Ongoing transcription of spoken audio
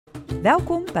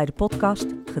Welkom bij de podcast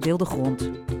Gedeelde Grond.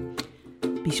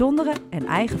 Bijzondere en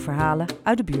eigen verhalen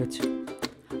uit de buurt.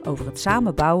 Over het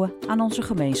samenbouwen aan onze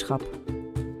gemeenschap.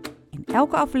 In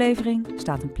elke aflevering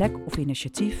staat een plek of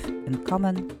initiatief, een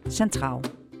common, centraal.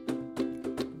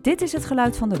 Dit is het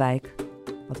geluid van de wijk.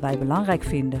 Wat wij belangrijk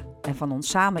vinden en van ons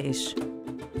samen is.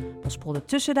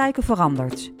 Bospolder-Tussendijken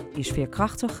verandert, is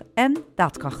veerkrachtig en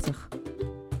daadkrachtig.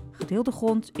 Gedeelde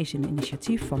Grond is een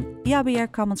initiatief van IABR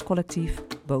Commons Collectief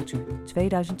BOTU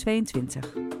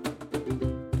 2022.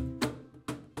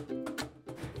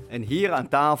 En hier aan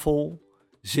tafel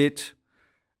zit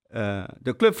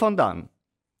de Club van Daan.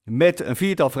 Met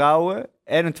een 4-tal vrouwen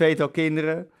en een 2-tal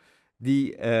kinderen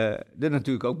die er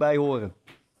natuurlijk ook bij horen.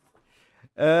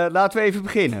 Laten we even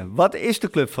beginnen. Wat is de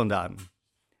Club van Daan?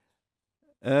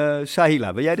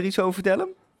 Sahila, wil jij er iets over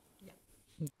vertellen? Ja,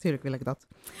 natuurlijk wil ik dat.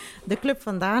 De Club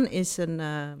van Daan is een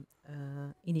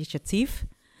initiatief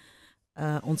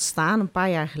ontstaan een paar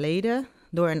jaar geleden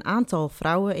door een aantal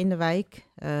vrouwen in de wijk.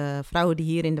 Vrouwen die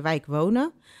hier in de wijk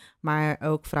wonen, maar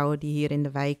ook vrouwen die hier in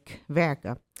de wijk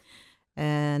werken.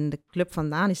 En de Club van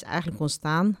Daan is eigenlijk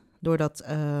ontstaan doordat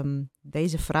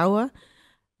deze vrouwen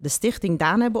de Stichting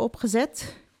Daan hebben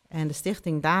opgezet. En de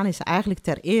Stichting Daan is eigenlijk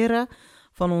ter ere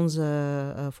van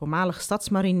onze voormalige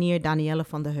stadsmarinier Danielle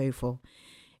van de Heuvel.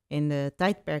 In de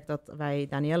tijdperk dat wij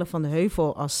Danielle van de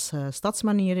Heuvel als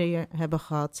stadsmarinier hebben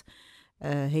gehad,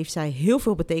 heeft zij heel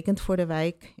veel betekend voor de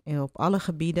wijk op alle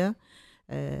gebieden.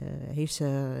 Heeft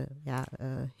ze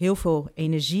heel veel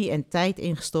energie en tijd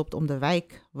ingestopt om de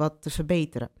wijk wat te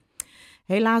verbeteren.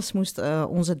 Helaas moest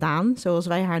onze Daan, zoals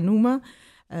wij haar noemen,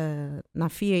 na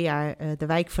 4 jaar de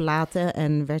wijk verlaten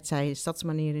en werd zij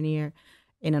stadsmarinier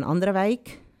in een andere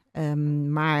wijk.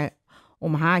 Maar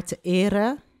om haar te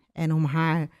eren en om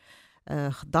haar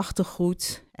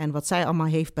gedachtegoed en wat zij allemaal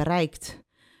heeft bereikt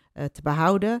te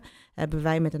behouden, hebben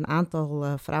wij met een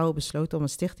aantal vrouwen besloten om een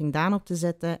Stichting Daan op te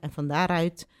zetten. En van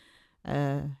daaruit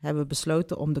hebben we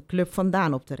besloten om de Club van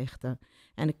Daan op te richten.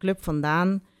 En de Club van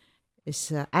Daan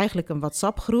is eigenlijk een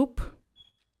WhatsApp-groep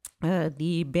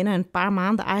die binnen een paar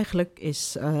maanden eigenlijk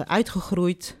is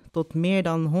uitgegroeid tot meer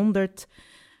dan 100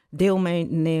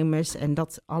 deelnemers. En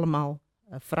dat allemaal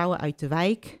vrouwen uit de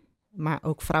wijk, maar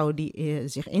ook vrouwen die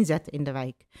zich inzetten in de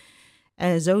wijk.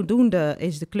 En zodoende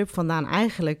is de Club van Daan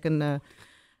eigenlijk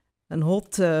een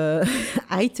hot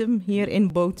item hier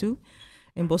in BOTU,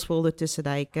 in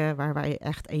Bospolder-Tussendijken, waar wij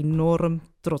echt enorm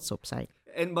trots op zijn.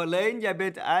 En Marleen, jij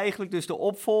bent eigenlijk dus de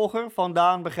opvolger van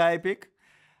Daan, begrijp ik.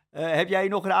 Heb jij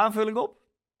nog een aanvulling op?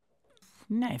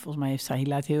 Nee, volgens mij heeft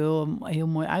Sahila het heel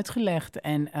mooi uitgelegd.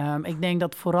 En ik denk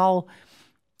dat vooral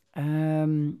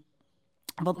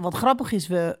wat grappig is,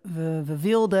 we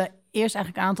wilden eerst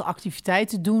eigenlijk een aantal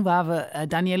activiteiten doen waar we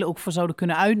Danielle ook voor zouden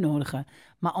kunnen uitnodigen.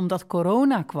 Maar omdat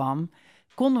corona kwam,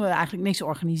 konden we eigenlijk niks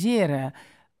organiseren.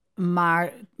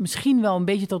 Maar misschien wel een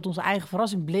beetje tot onze eigen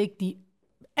verrassing bleek die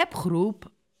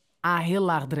appgroep heel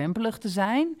laagdrempelig te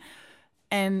zijn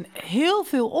en heel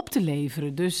veel op te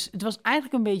leveren. Dus het was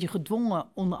eigenlijk een beetje gedwongen,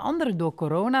 onder andere door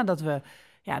corona, dat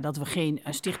we geen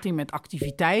stichting met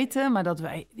activiteiten, maar dat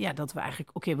we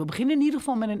eigenlijk, we beginnen in ieder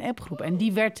geval met een appgroep. En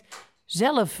die werd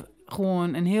zelf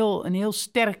gewoon een heel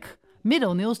sterk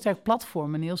middel, een heel sterk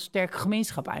platform, een heel sterk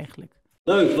gemeenschap eigenlijk.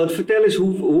 Leuk, wat vertel eens,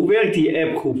 hoe werkt die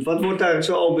appgroep? Wat wordt daar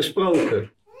zo al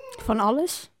besproken? Van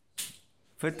alles.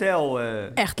 Vertel,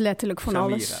 echt letterlijk van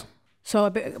Samira. alles.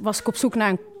 Zo was ik op zoek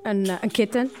naar een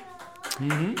kitten.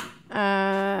 Mm-hmm.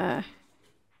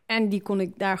 En die kon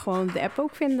ik daar gewoon de app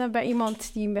ook vinden bij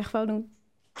iemand die hem weg wou doen.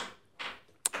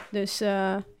 Dus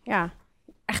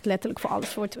echt letterlijk voor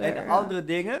alles wordt. En andere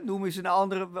dingen? Noem eens een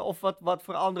andere, of wat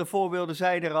voor andere voorbeelden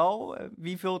zijn er al?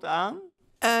 Wie vult aan?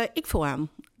 Ik vul aan.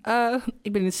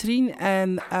 Ik ben Nasrien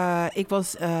en ik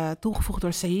was toegevoegd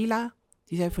door Sahila.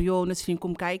 Die zei van, joh, Nasrien,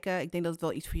 kom kijken. Ik denk dat het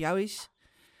wel iets voor jou is.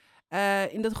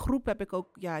 In dat groep heb ik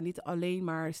ook niet alleen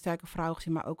maar sterke vrouwen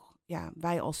gezien, maar ook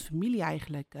wij als familie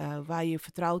eigenlijk, waar je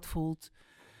vertrouwd voelt.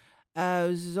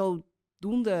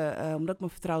 Zodoende, omdat ik me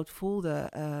vertrouwd voelde,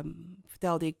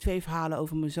 vertelde ik 2 verhalen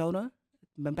over mijn zonen,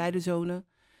 mijn beide zonen,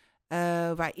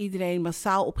 waar iedereen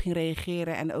massaal op ging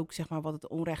reageren en ook zeg maar wat het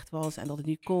onrecht was en dat het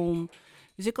niet kon.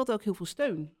 Dus ik had ook heel veel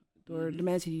steun door de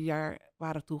mensen die daar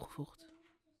waren toegevoegd.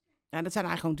 Ja, dat zijn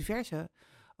eigenlijk gewoon diverse.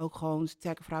 Ook gewoon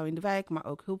sterke vrouwen in de wijk, maar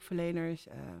ook hulpverleners,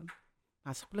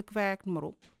 maatschappelijk werk, noem maar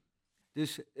op.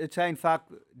 Dus het zijn vaak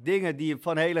dingen die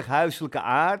van heel erg huiselijke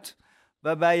aard,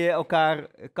 waarbij je elkaar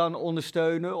kan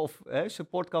ondersteunen of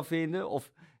support kan vinden,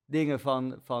 of dingen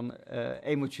van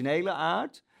emotionele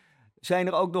aard. Zijn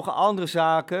er ook nog andere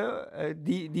zaken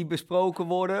die besproken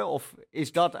worden, of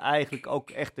is dat eigenlijk ook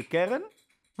echt de kern?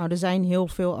 Nou, er zijn heel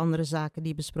veel andere zaken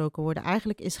die besproken worden.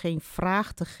 Eigenlijk is geen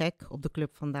vraag te gek op de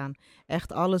Club van Daan.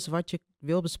 Echt alles wat je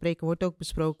wil bespreken, wordt ook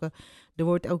besproken. Er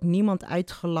wordt ook niemand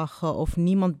uitgelachen of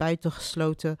niemand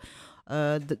buitengesloten.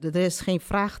 Er is geen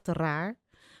vraag te raar.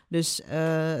 Dus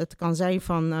het kan zijn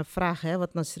van vragen,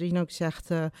 wat Nasrien ook zegt,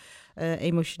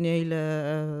 emotionele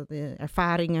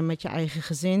ervaringen met je eigen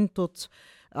gezin tot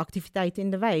activiteiten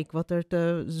in de wijk. Wat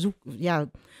er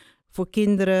voor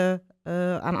kinderen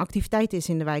aan activiteiten is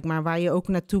in de wijk, maar waar je ook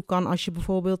naartoe kan als je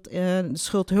bijvoorbeeld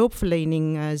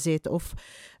schuldhulpverlening zit of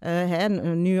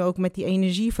nu ook met die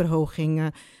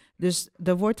energieverhoging. Dus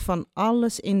er wordt van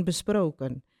alles in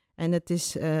besproken. En het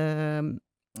is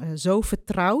zo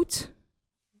vertrouwd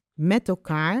met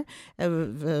elkaar.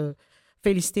 We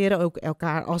feliciteren ook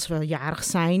elkaar als we jarig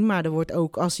zijn, maar er wordt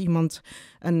ook als iemand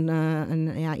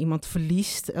iemand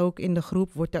verliest, ook in de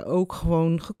groep, wordt er ook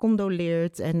gewoon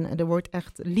gecondoleerd en er wordt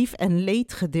echt lief en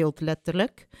leed gedeeld,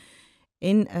 letterlijk,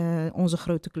 in onze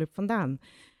grote Club van Daan.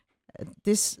 Het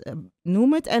is,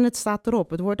 noem het en het staat erop.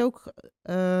 Het wordt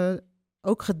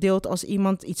ook gedeeld als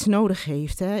iemand iets nodig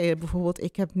heeft. Hè. Bijvoorbeeld,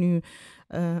 ik heb nu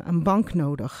een bank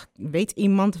nodig. Weet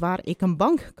iemand waar ik een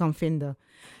bank kan vinden?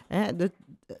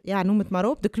 Noem het maar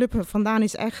op. De Club van Daan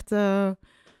is echt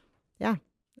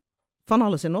van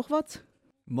alles en nog wat.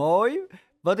 Mooi.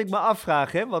 Wat ik me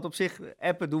afvraag, want op zich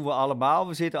appen doen we allemaal.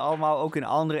 We zitten allemaal ook in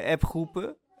andere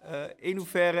appgroepen. In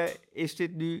hoeverre is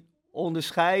dit nu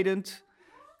onderscheidend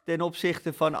ten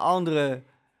opzichte van andere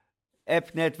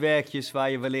appnetwerkjes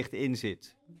waar je wellicht in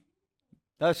zit?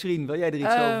 Nasrien, wil jij er iets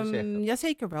over zeggen? Ja,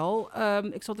 zeker wel.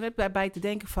 Ik zat er net bij te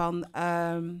denken van...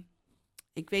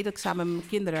 ik weet dat ik samen met mijn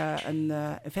kinderen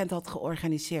een event had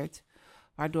georganiseerd,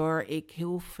 waardoor ik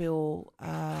heel veel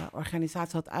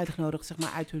organisaties had uitgenodigd, zeg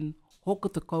maar, uit hun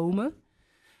hokken te komen.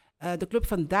 De Club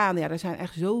van Daan, er zijn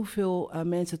echt zoveel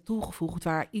mensen toegevoegd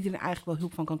waar iedereen eigenlijk wel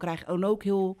hulp van kan krijgen. En ook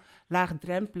heel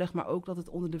laagdrempelig, maar ook dat het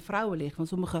onder de vrouwen ligt. Want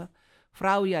sommige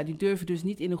vrouwen, die durven dus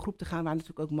niet in een groep te gaan waar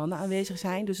natuurlijk ook mannen aanwezig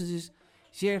zijn. Dus het is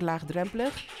zeer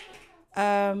laagdrempelig.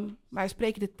 Maar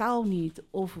spreken de taal niet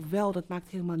of wel, dat maakt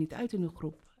helemaal niet uit in een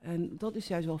groep. En dat is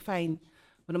juist wel fijn.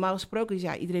 Maar normaal gesproken is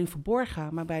iedereen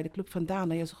verborgen. Maar bij de Club van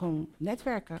Daan is het gewoon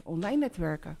netwerken, online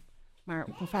netwerken. Maar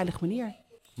op een veilige manier.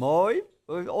 Mooi.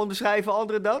 Onderschrijven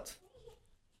anderen dat?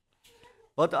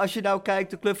 Want als je nou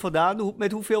kijkt, de Club van Daan,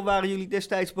 met hoeveel waren jullie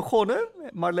destijds begonnen?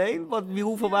 Marleen,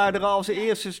 hoeveel waren er als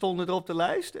eerste stonden er op de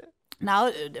lijst? Nou,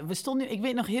 ik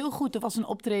weet nog heel goed, er was een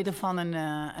optreden van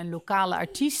een lokale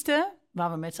artieste,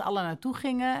 waar we met z'n allen naartoe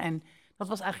gingen. En dat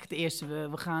was eigenlijk het eerste.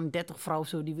 We gaan 30 vrouwen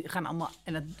zo, die gaan allemaal,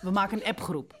 we maken een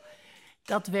appgroep.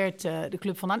 Dat werd de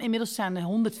Club van Daan. Inmiddels zijn er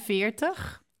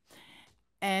 140.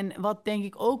 En wat denk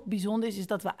ik ook bijzonder is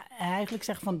dat we eigenlijk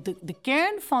zeggen van de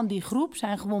kern van die groep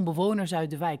zijn gewoon bewoners uit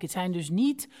de wijk. Het zijn dus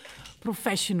niet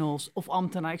professionals of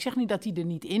ambtenaren. Ik zeg niet dat die er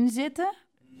niet in zitten,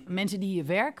 mensen die hier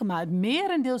werken, maar het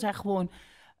merendeel zijn gewoon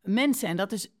mensen. En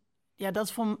dat is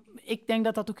ik denk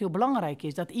dat dat ook heel belangrijk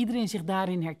is, dat iedereen zich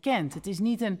daarin herkent. Het is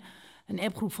niet een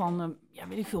appgroep van,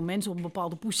 weet ik veel, mensen op een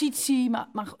bepaalde positie, maar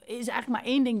het is eigenlijk maar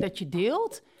één ding dat je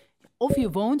deelt. Of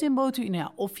je woont in Botu,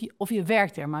 of je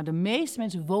werkt er, maar de meeste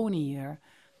mensen wonen hier.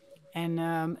 En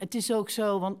het is ook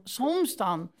zo, want soms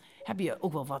dan heb je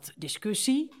ook wel wat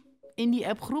discussie in die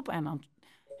appgroep. En dan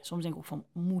soms denk ik ook van,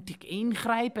 moet ik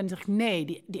ingrijpen? En dan zeg ik,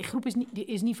 nee, die groep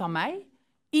is niet van mij.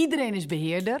 Iedereen is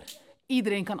beheerder.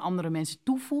 Iedereen kan andere mensen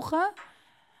toevoegen.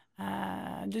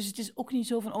 Dus het is ook niet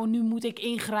zo van, nu moet ik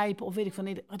ingrijpen of weet ik van.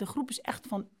 Nee, de groep is echt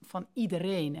van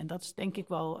iedereen. En dat is denk ik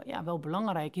wel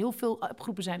belangrijk. Heel veel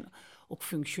appgroepen zijn ook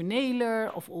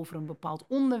functioneler of over een bepaald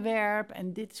onderwerp.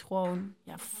 En dit is gewoon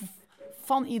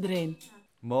van iedereen.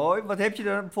 Mooi. Wat heb je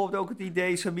dan bijvoorbeeld ook het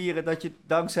idee, Samira, dat je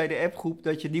dankzij de appgroep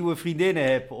dat je nieuwe vriendinnen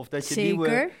hebt? Of dat je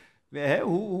Zeker.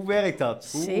 Hoe werkt dat?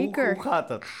 Zeker. Hoe gaat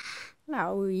dat?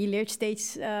 Nou, je leert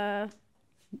steeds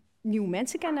nieuwe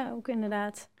mensen kennen ook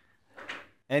inderdaad.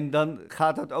 En dan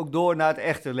gaat dat ook door naar het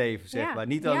echte leven, zeg maar.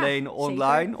 Niet alleen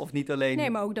online zeker. Of niet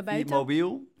alleen maar ook daarbuiten.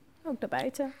 mobiel. Ook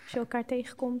daarbuiten, als je elkaar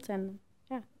tegenkomt.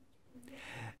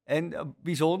 En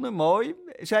bijzonder, mooi.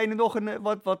 Zijn er nog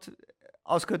wat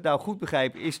als ik het nou goed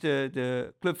begrijp, is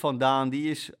de Club van Daan, die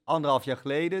is 1,5 jaar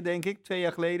geleden, denk ik, 2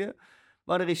 jaar geleden.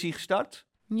 Wanneer is die gestart?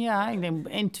 Ja, ik denk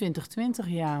in 2020,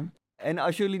 ja. En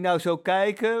als jullie nou zo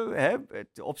kijken,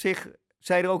 op zich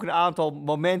zijn er ook een aantal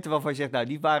momenten waarvan je zegt, nou,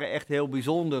 die waren echt heel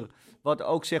bijzonder. Wat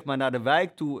ook, zeg maar, naar de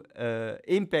wijk toe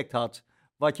impact had,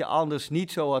 wat je anders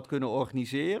niet zo had kunnen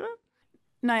organiseren?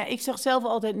 Nou ja, ik zeg zelf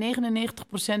altijd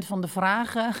 99% van de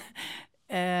vragen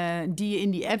die je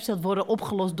in die app stelt, worden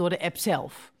opgelost door de app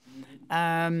zelf.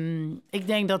 Ik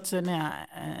denk dat,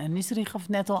 Nasrien gaf het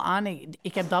net al aan,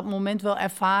 ik heb dat moment wel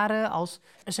ervaren als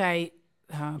zij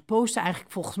postte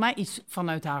eigenlijk volgens mij iets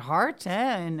vanuit haar hart.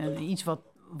 Hè, en iets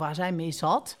waar zij mee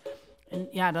zat. En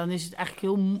ja, dan is het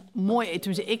eigenlijk heel mooi.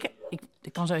 Tenminste,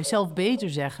 ik kan zo zelf beter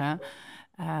zeggen.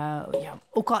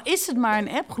 Ook al is het maar een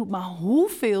appgroep, maar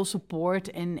hoeveel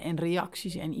support en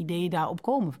reacties en ideeën daarop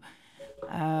komen.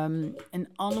 Een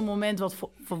ander moment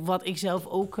wat ik zelf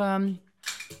ook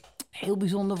heel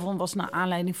bijzonder vond, was naar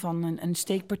aanleiding van een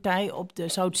steekpartij op de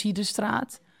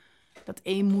Zout-Siederstraat. Dat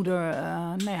één moeder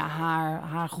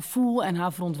haar gevoel en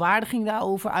haar verontwaardiging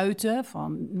daarover uitte.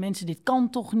 Van mensen, dit kan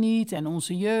toch niet? En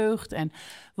onze jeugd. En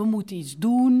we moeten iets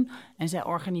doen. En zij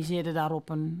organiseerde daarop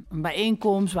een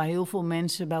bijeenkomst waar heel veel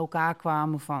mensen bij elkaar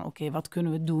kwamen. Van oké, wat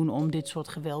kunnen we doen om dit soort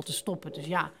geweld te stoppen? Dus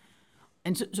ja,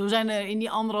 en zo zijn er in die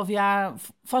 1,5 jaar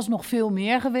vast nog veel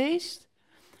meer geweest.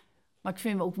 Maar ik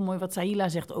vind ook mooi wat Sahila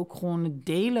zegt. Ook gewoon het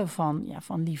delen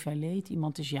van lief en leed.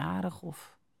 Iemand is jarig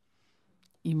of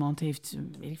iemand heeft,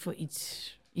 weet ik veel,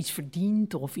 iets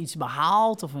verdiend of iets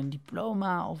behaald of een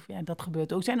diploma. Of ja, dat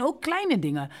gebeurt ook. Het zijn ook kleine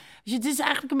dingen. Dus het is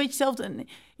eigenlijk een beetje hetzelfde.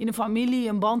 In een familie,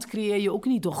 een band creëer je ook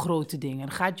niet door grote dingen.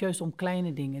 Het gaat juist om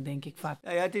kleine dingen, denk ik vaak.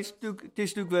 Nou ja, het is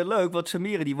natuurlijk wel leuk, want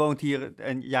Samira die woont hier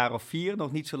een jaar of 4,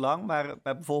 nog niet zo lang. Maar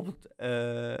bijvoorbeeld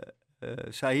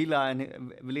Sahila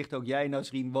en wellicht ook jij,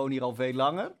 Nasrien, wonen hier al veel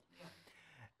langer.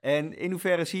 En in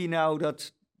hoeverre zie je nou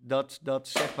dat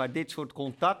zeg maar dit soort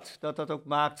contact, dat ook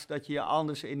maakt dat je je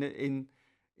anders in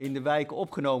de wijk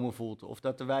opgenomen voelt? Of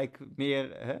dat de wijk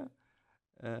meer,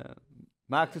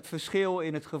 maakt het verschil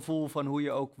in het gevoel van hoe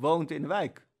je ook woont in de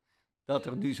wijk? Dat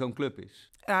er nu zo'n club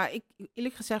is. Ja,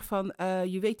 eerlijk gezegd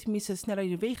je weet tenminste sneller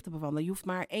je weg te bewandelen. Je hoeft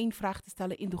maar 1 vraag te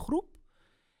stellen in de groep.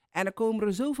 En dan komen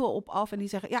er zoveel op af en die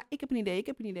zeggen, ja, ik heb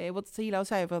een idee. Wat Sahila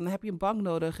zei, van heb je een bank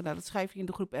nodig? Nou, dat schrijf je in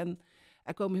de groep en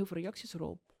er komen heel veel reacties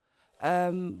erop.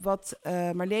 Wat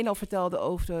Marleen al vertelde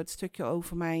over het stukje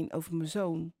over mijn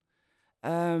zoon.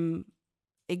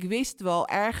 Ik wist wel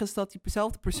ergens dat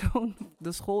diezelfde persoon,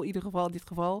 de school in dit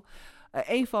geval,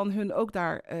 een van hun ook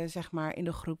daar zeg maar in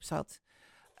de groep zat.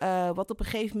 Wat op een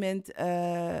gegeven moment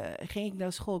ging ik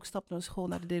naar school, ik stapte naar school,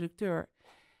 naar de directeur.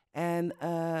 En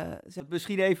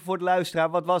misschien even voor de luisteraar,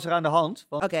 wat was er aan de hand?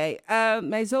 Oké,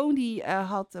 mijn zoon die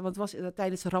had, want het was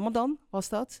tijdens Ramadan was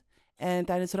dat. En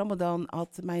tijdens Ramadan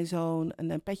had mijn zoon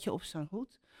een petje op zijn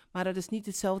hoed. Maar dat is niet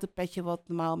hetzelfde petje wat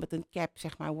normaal met een cap,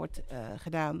 zeg maar, wordt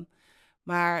gedaan.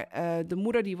 Maar de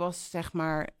moeder die was, zeg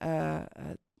maar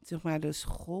de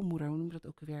schoolmoeder, hoe noem je dat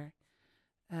ook weer?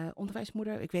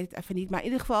 Onderwijsmoeder, ik weet het even niet. Maar in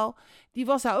ieder geval, die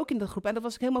was daar ook in de groep. En dat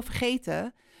was ik helemaal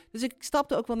vergeten. Dus ik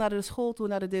stapte ook wel naar de school toe,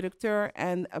 naar de directeur.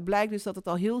 En blijkt dus dat het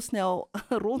al heel snel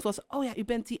rond was. Oh ja, u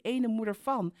bent die ene moeder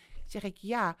van. Zeg ik,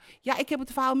 ja. Ja, ik heb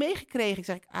het verhaal meegekregen. Ik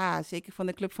zeg, zeker van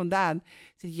de Club van Daan.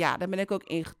 Ik zeg, ja, daar ben ik ook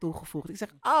in toegevoegd. Ik zeg,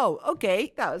 oké.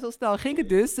 Nou, zo snel ging het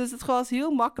dus. Dus het was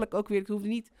heel makkelijk ook weer. Ik hoefde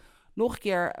niet nog een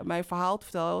keer mijn verhaal te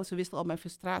vertellen. Ze wisten al mijn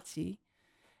frustratie.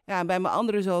 Ja, en bij mijn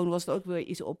andere zoon was het ook weer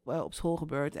iets op school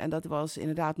gebeurd. En dat was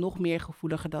inderdaad nog meer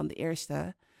gevoeliger dan de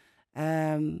eerste.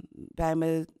 Bij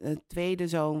mijn tweede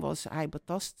zoon was hij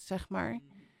betast, zeg maar.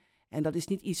 En dat is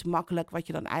niet iets makkelijk wat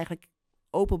je dan eigenlijk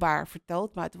openbaar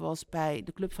vertelt. Maar het was bij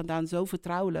de Club van Daan zo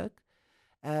vertrouwelijk.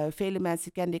 Vele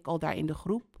mensen kende ik al daar in de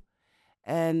groep.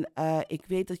 En ik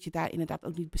weet dat je daar inderdaad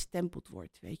ook niet bestempeld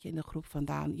wordt, weet je, in de Groep van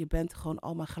Daan. Je bent gewoon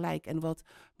allemaal gelijk. En wat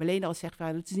Marleen al zegt,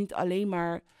 het is niet alleen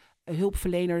maar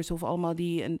hulpverleners of allemaal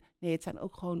nee, het zijn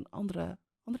ook gewoon andere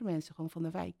mensen gewoon van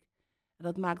de wijk. En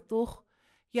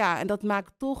dat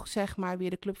maakt toch, zeg maar, weer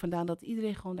de Club van Daan, dat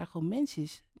iedereen gewoon daar gewoon mens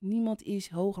is. Niemand is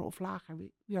hoger of lager.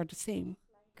 We are the same.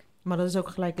 Maar dat is ook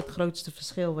gelijk het grootste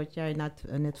verschil wat jij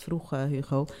net vroeg,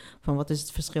 Hugo. Van wat is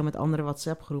het verschil met andere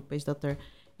WhatsApp-groepen? Is dat er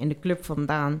in de Club van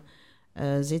Daan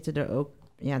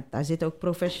daar zitten ook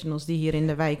professionals die hier in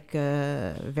de wijk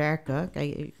werken.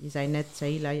 Kijk, je zei net,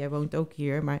 Sahila, jij woont ook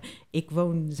hier. Maar ik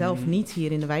woon zelf niet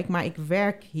hier in de wijk, maar ik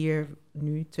werk hier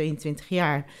nu 22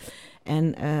 jaar.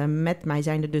 En met mij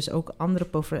zijn er dus ook andere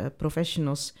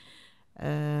professionals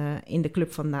in de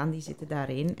Club van Daan, die zitten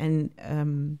daarin. En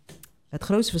het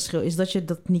grootste verschil is dat je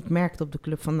dat niet merkt op de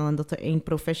Club van Daan, dat er 1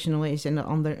 professional is en de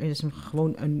ander is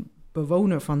gewoon een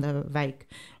bewoner van de wijk.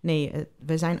 Nee,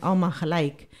 we zijn allemaal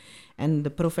gelijk. En de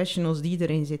professionals die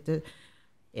erin zitten,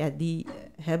 ja, die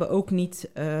hebben ook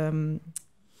niet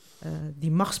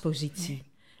die machtspositie.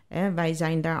 Wij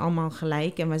zijn daar allemaal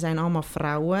gelijk en wij zijn allemaal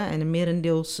vrouwen en een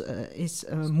merendeels is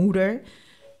moeder.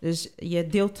 Dus je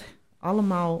deelt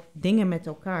allemaal dingen met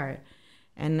elkaar.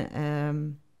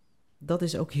 En dat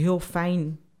is ook heel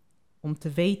fijn om te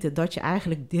weten dat je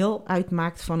eigenlijk deel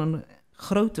uitmaakt van een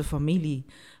grote familie.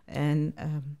 En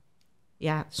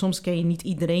soms ken je niet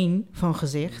iedereen van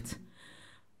gezicht.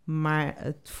 Maar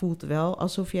het voelt wel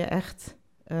alsof je echt...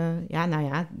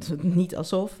 niet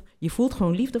alsof. Je voelt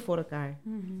gewoon liefde voor elkaar.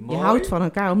 Mhm. Je houdt van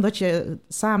elkaar omdat je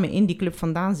samen in die Club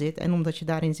van Daan zit. En omdat je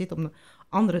daarin zit om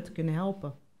anderen te kunnen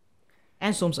helpen.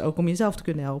 En soms ook om jezelf te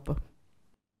kunnen helpen.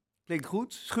 Klinkt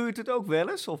goed. Schuurt het ook wel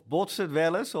eens? Of botst het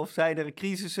wel eens? Of zijn er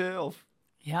crisissen? Of...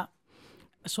 Ja,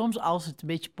 soms als het een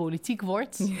beetje politiek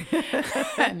wordt,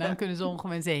 en dan kunnen sommige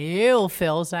mensen heel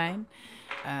fel zijn.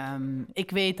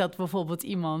 Ik weet dat bijvoorbeeld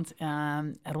iemand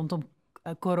rondom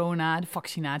corona, de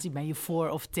vaccinatie, ben je voor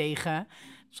of tegen?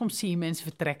 Soms zie je mensen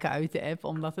vertrekken uit de app,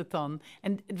 omdat het dan...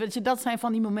 En weet je, dat zijn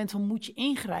van die momenten van moet je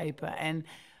ingrijpen. En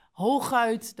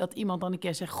hooguit dat iemand dan een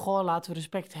keer zegt... goh, laten we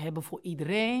respect hebben voor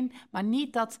iedereen. Maar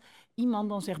niet dat iemand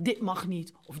dan zegt, dit mag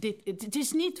niet. Of dit. Het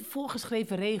is niet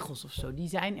voorgeschreven regels of zo. Die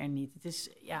zijn er niet. Het is,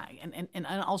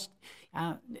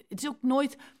 het is ook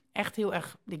nooit echt heel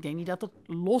erg... Ik denk niet dat het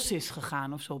los is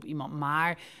gegaan of zo op iemand.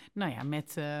 Maar,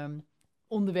 met...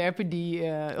 onderwerpen die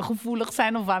gevoelig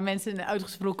zijn of waar mensen een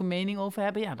uitgesproken mening over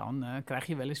hebben, dan krijg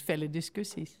je wel eens felle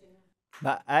discussies.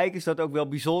 Maar eigenlijk is dat ook wel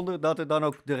bijzonder dat er dan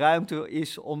ook de ruimte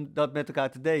is om dat met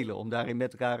elkaar te delen. Om daarin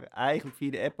met elkaar eigenlijk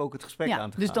via de app ook het gesprek aan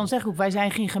te gaan. Dus dan zeg ik ook, wij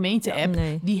zijn geen gemeente-app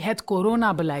die het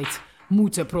coronabeleid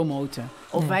moeten promoten.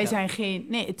 Of wij zijn geen...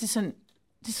 Nee,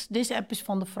 deze app is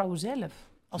van de vrouwen zelf.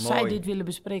 Als zij dit willen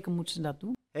bespreken, moeten ze dat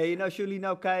doen. Hey, en als jullie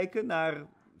nou kijken naar...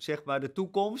 zeg maar de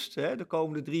toekomst, de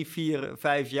komende 3, 4,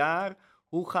 5 jaar.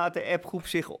 Hoe gaat de appgroep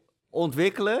zich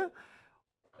ontwikkelen?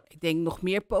 Ik denk nog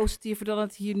meer positiever dan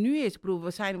het hier nu is. Ik bedoel,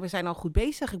 we zijn al goed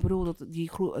bezig. Ik bedoel, dat die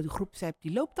groepsapp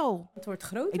die loopt al. Het wordt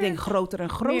groter. Ik denk groter en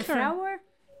groter. Meer vrouwen.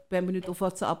 Ik ben benieuwd of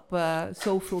WhatsApp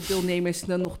zoveel deelnemers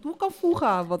er nog toe kan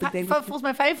voegen. Want ik denk volgens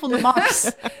mij 500 max.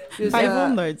 Dus,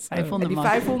 500. 500 die max.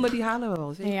 500 die halen we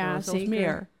wel. Zeker, Ja, zelfs zeker.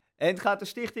 meer. En gaat de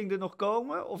stichting er nog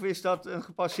komen? Of is dat een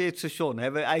gepasseerd station?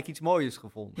 Hebben we eigenlijk iets moois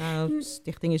gevonden? Nou, de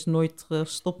stichting is nooit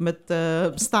gestopt met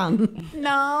bestaan.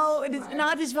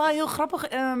 Het is wel heel grappig.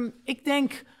 Ik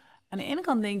denk, aan de ene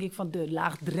kant denk ik van de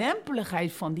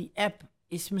laagdrempeligheid van die app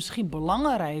is misschien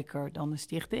belangrijker dan de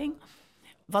stichting.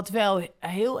 Wat wel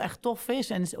heel erg tof is,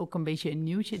 en is ook een beetje een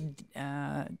nieuwtje,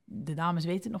 de dames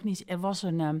weten het nog niet,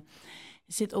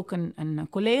 er zit ook een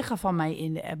collega van mij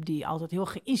in de app die altijd heel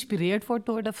geïnspireerd wordt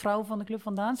door de vrouw van de Club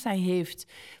van Daan. Zij heeft, op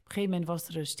een gegeven moment was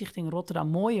er een stichting Rotterdam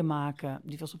Mooier Maken,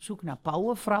 die was op zoek naar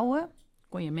powervrouwen.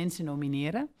 Kon je mensen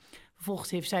nomineren.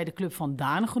 Vervolgens heeft zij de Club van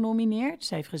Daan genomineerd.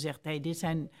 Zij heeft gezegd, dit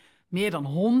zijn meer dan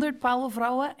 100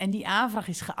 powervrouwen en die aanvraag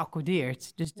is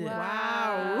geaccordeerd. Dus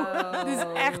Wauw. Dus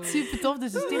echt super tof.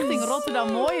 Dus de stichting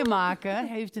Rotterdam Mooier Maken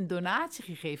heeft een donatie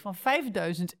gegeven van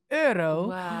 €5.000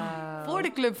 voor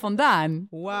de Club van Daan.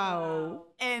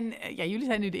 Wauw. En jullie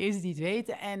zijn nu de eerste die het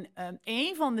weten. En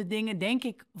een van de dingen, denk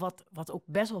ik, wat ook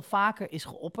best wel vaker is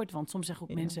geopperd, want soms zeggen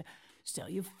ook mensen, stel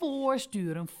je voor,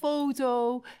 stuur een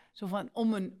foto. Zo van,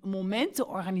 om een moment te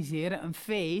organiseren, een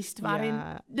feest, waarin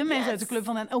de mensen uit de Club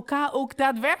van Daan elkaar ook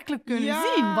daadwerkelijk kunnen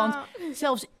zien. Want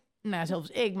zelfs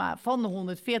ik, maar van de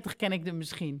 140 ken ik er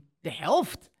misschien de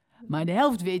helft. Maar de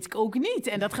helft weet ik ook niet.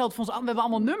 En dat geldt voor ons. We hebben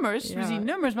allemaal nummers. Ja. We zien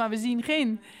nummers, maar we zien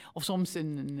geen... Of soms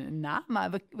een naam,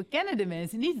 maar we kennen de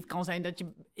mensen niet. Het kan zijn dat je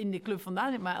in de Club van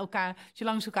Daan zit, maar als je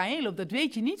langs elkaar heen loopt, dat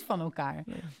weet je niet van elkaar.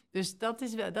 Ja. Dus dat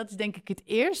is denk ik het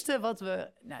eerste wat we...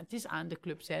 Nou, het is aan de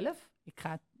club zelf.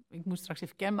 Ik moet straks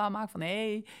even kenbaar maken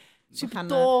van... Super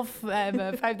tof, we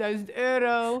hebben €5.000.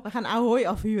 We gaan Ahoy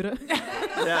afhuren.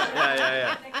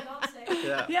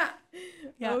 Ja.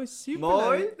 Oh, super.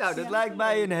 Mooi. Nou, dat lijkt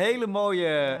mij een hele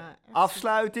mooie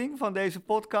afsluiting van deze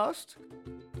podcast.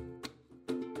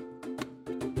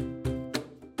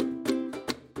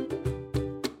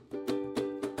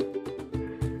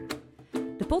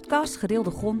 De podcast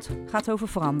Gedeelde Grond gaat over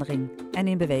verandering en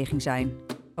in beweging zijn.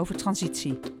 Over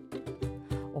transitie.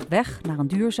 Op weg naar een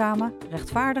duurzame,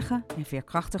 rechtvaardige en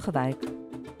veerkrachtige wijk.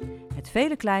 Het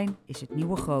vele klein is het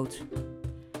nieuwe groot.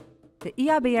 De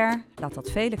IABR laat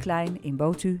dat vele klein in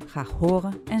Botu graag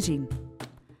horen en zien.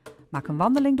 Maak een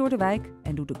wandeling door de wijk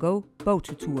en doe de Go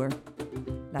Botu Tour.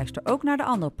 Luister ook naar de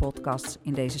andere podcasts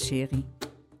in deze serie.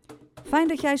 Fijn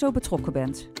dat jij zo betrokken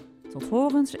bent. Tot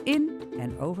horens in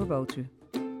en over Botu.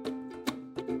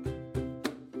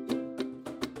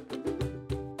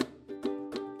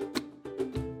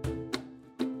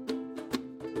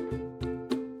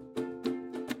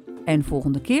 En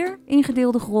volgende keer in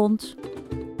Gedeelde Grond.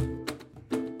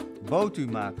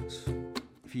 Botu-makers.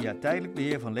 Via tijdelijk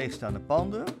beheer van leegstaande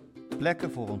panden,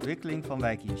 plekken voor ontwikkeling van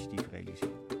wijkinitiatief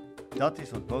realiseren. Dat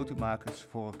is wat Botu-makers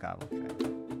voor elkaar wil krijgen.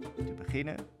 Te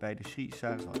beginnen bij de Sri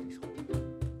Saraswati School.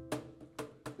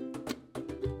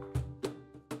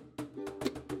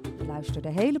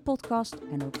 Beluister de hele podcast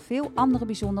en ook veel andere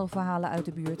bijzondere verhalen uit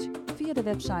de buurt via de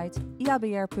website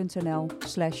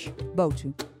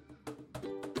iabr.nl/botu.